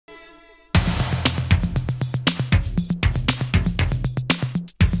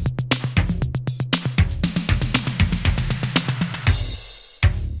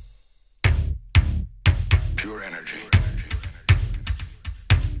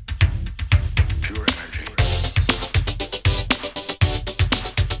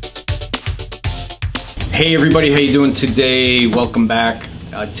Hey everybody, how you doing today? Welcome back.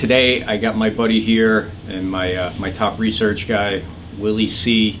 Today I got my buddy here and my my top research guy, Willie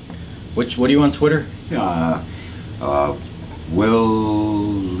C. What are you on Twitter?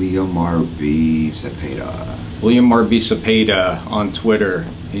 William R.B. Cepeda. William R.B. Cepeda on Twitter.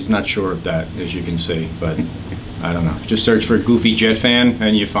 He's not sure of that, as you can see, but I don't know. Just search for Goofy Jet Fan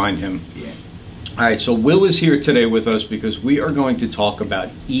and you find him. Yeah. All right, so Will is here today with us because we are going to talk about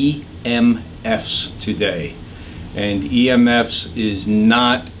EMFs today. And EMFs is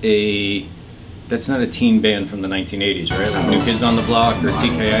not that's not a teen band from the 1980s, right? Like New Kids on the Block or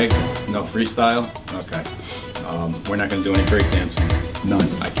TKA? No freestyle? Okay. We're not going to do any break dancing. None.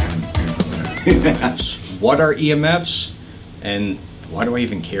 I can. EMFs. What are EMFs? And why do I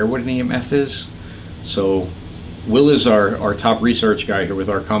even care what an EMF is? So Will is our top research guy here with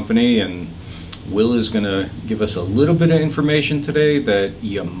our company, and Will is going to give us a little bit of information today that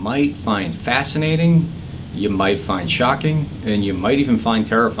you might find fascinating, you might find shocking, and you might even find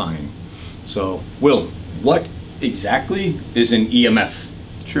terrifying. So, Will, what exactly is an EMF?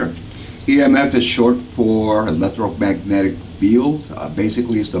 Sure. EMF is short for electromagnetic field.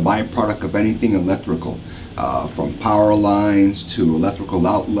 Basically, it's the byproduct of anything electrical, from power lines to electrical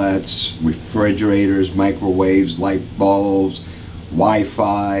outlets, refrigerators, microwaves, light bulbs,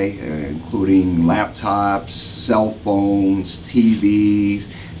 Wi-Fi, including laptops, cell phones, TVs,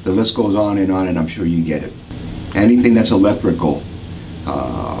 the list goes on, and I'm sure you get it. Anything that's electrical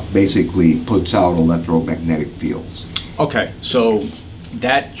basically puts out electromagnetic fields. Okay, so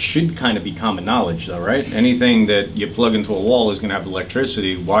that should kind of be common knowledge though, right? Anything that you plug into a wall is going to have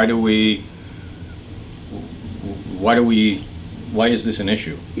electricity. Why is this an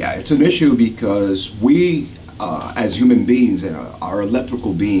issue? Yeah, it's an issue because we as human beings are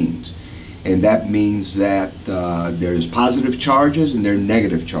electrical beings, and that means that there's positive charges and there are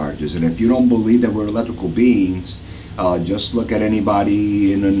negative charges. And if you don't believe that we're electrical beings, just look at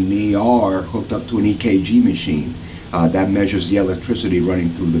anybody in an ER hooked up to an EKG machine. That measures the electricity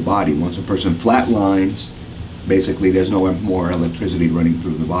running through the body. Once a person flatlines, basically there's no more electricity running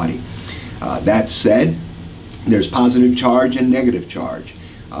through the body. That said, there's positive charge and negative charge.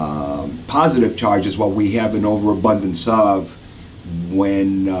 Positive charge is what we have an overabundance of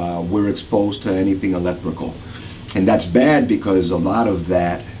when we're exposed to anything electrical. And that's bad because a lot of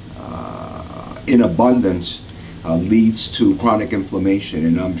that in abundance leads to chronic inflammation.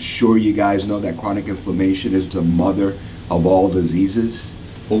 And I'm sure you guys know that chronic inflammation is the mother of all diseases.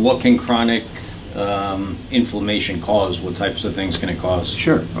 Well, what can chronic inflammation cause? What types of things can it cause?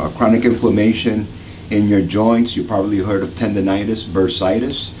 Sure. Chronic inflammation in your joints, you probably heard of tendonitis,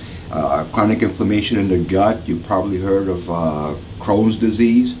 bursitis. Chronic inflammation in the gut, you probably heard of Crohn's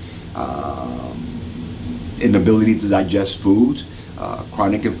disease. Inability to digest foods.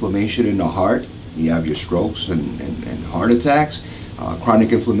 Chronic inflammation in the heart, you have your strokes and heart attacks.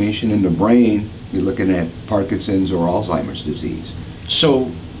 Chronic inflammation in the brain, you're looking at Parkinson's or Alzheimer's disease. So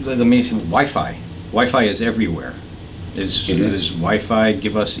let me say, Wi-Fi. Wi-Fi is everywhere. Does Wi-Fi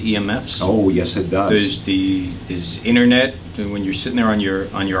give us EMFs? Oh, yes, it does. Does internet, when you're sitting there on your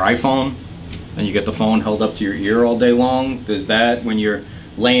iPhone and you get the phone held up to your ear all day long, does that, when you're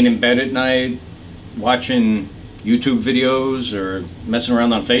laying in bed at night watching YouTube videos or messing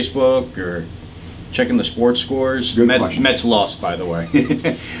around on Facebook or checking the sports scores? Mets lost, by the way.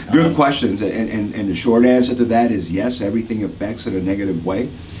 Good questions, and the short answer to that is yes, everything affects in a negative way.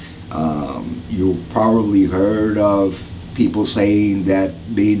 You probably heard of people saying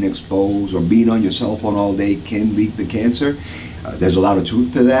that being exposed or being on your cell phone all day can lead to cancer. There's a lot of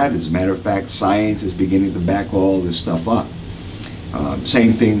truth to that. As a matter of fact, science is beginning to back all this stuff up.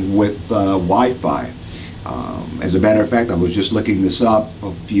 Same thing with Wi-Fi. As a matter of fact, I was just looking this up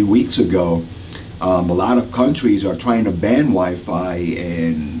a few weeks ago. A lot of countries are trying to ban Wi-Fi,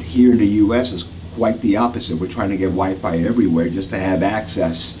 and here in the U.S. is quite the opposite. We're trying to get Wi-Fi everywhere just to have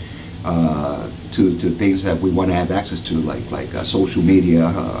access to things that we want to have access to, like social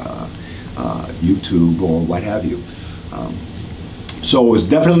media, YouTube, or what have you. So it's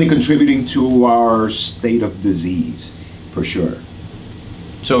definitely contributing to our state of disease, for sure.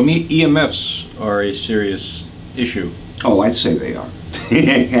 So EMFs are a serious issue. Oh, I'd say they are.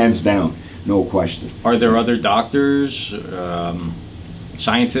 Hands down, no question. Are there other doctors,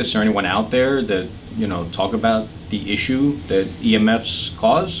 scientists, or anyone out there that, you know, talk about the issue that EMFs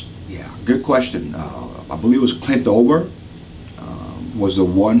cause? Yeah, good question. I believe it was Clint Ober was the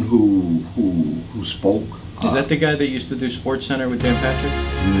one who spoke. Is that the guy that used to do Sports Center with Dan Patrick?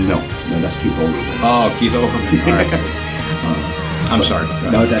 No, that's Keith Olbermann. Oh, Keith Olbermann. All right. I'm sorry.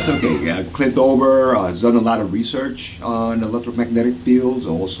 No, that's okay. Yeah, Clint Ober has done a lot of research on electromagnetic fields.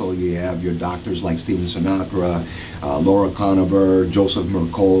 Also, you have your doctors like Steven Sinatra, Laura Conover, Joseph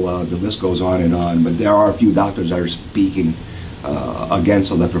Mercola. The list goes on and on. But there are a few doctors that are speaking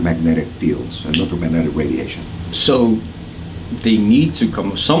against electromagnetic fields, electromagnetic radiation. So they need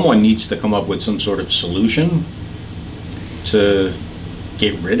to someone needs to come up with some sort of solution to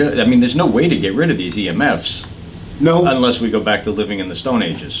get rid of, I mean, there's no way to get rid of these EMFs. No. Unless we go back to living in the Stone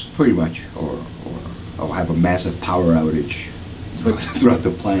Ages. Pretty much. Or have a massive power outage throughout the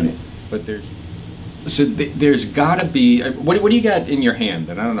planet. But there's got to be, what do you got in your hand?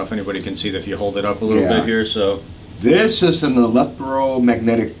 And I don't know if anybody can see that if you hold it up a little bit here, so. This is an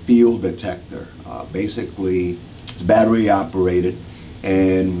electromagnetic field detector. Basically, it's battery operated,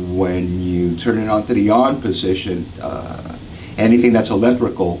 and when you turn it on to the on position, anything that's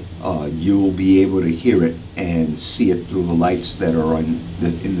electrical, you'll be able to hear it and see it through the lights that are in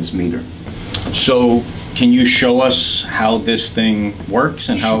this meter. So can you show us how this thing works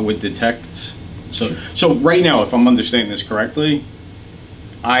and how it would detect? So right now, if I'm understanding this correctly,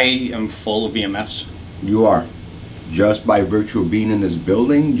 I am full of EMFs. You are. Just by virtue of being in this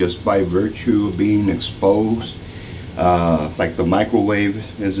building, just by virtue of being exposed, like the microwave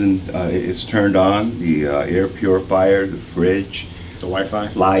is turned on, the air purifier, the fridge, the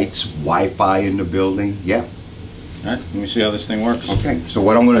Wi-Fi, lights, Wi-Fi in the building. Yeah. All right, let me see how this thing works. Okay, so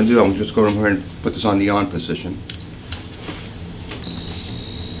what I'm going to do, I'm just going to go ahead and put this on the on position.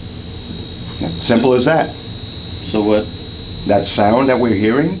 Yeah, simple as that. So what? That sound that we're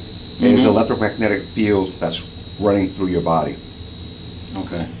hearing is electromagnetic field that's running through your body.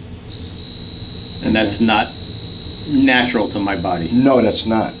 Okay. And that's not natural to my body? No, that's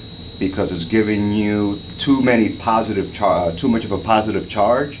not, because it's giving you too much of a positive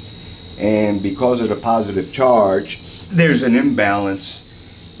charge, and because of the positive charge, there's an imbalance,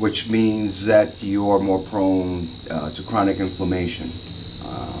 which means that you are more prone to chronic inflammation,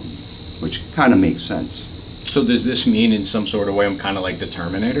 which kind of makes sense. So does this mean in some sort of way I'm kind of like the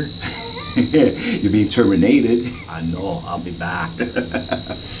Terminator? You're being terminated. I know, I'll be back.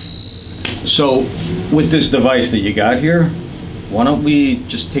 So with this device that you got here, why don't we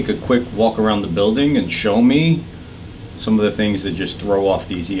just take a quick walk around the building and show me some of the things that just throw off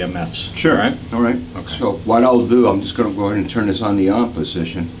these EMFs. Sure. All right. Okay. So what I'll do, I'm just going to go ahead and turn this on the on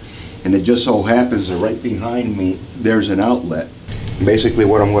position, and it just so happens that right behind me there's an outlet. Basically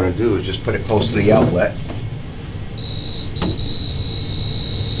what I'm going to do is just put it close to the outlet.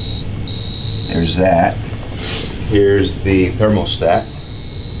 There's that. Here's the thermostat.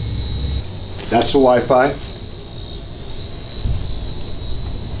 That's the Wi-Fi.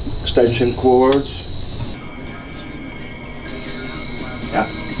 Extension cords. Yeah.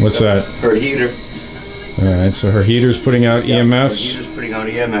 What's that? Her heater. Alright, so her heater's putting out EMFs? Her heater's putting out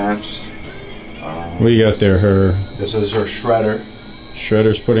EMFs. What do you got there? This is her shredder.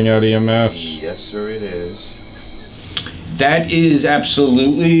 Shredder's putting out EMFs? Yes, sir, it is. That is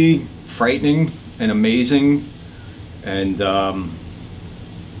absolutely frightening and amazing, and I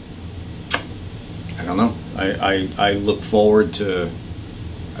don't know. I look forward to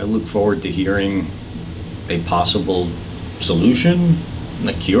hearing a possible solution.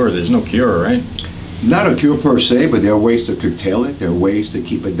 A cure. There's no cure, right? Not a cure per se, but there are ways to curtail it. There are ways to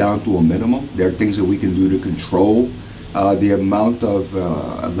keep it down to a minimum. There are things that we can do to control the amount of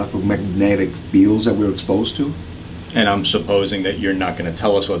electromagnetic fields that we're exposed to. And I'm supposing that you're not going to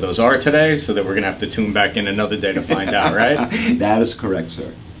tell us what those are today, so that we're going to have to tune back in another day to find out, right? That is correct,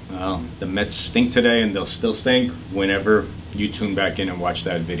 sir. Well, the Mets stink today, and they'll still stink whenever you tune back in and watch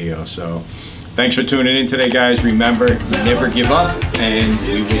that video. So thanks for tuning in today, guys. Remember, never give up, and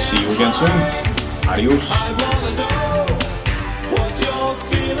we will see you again soon. Adios.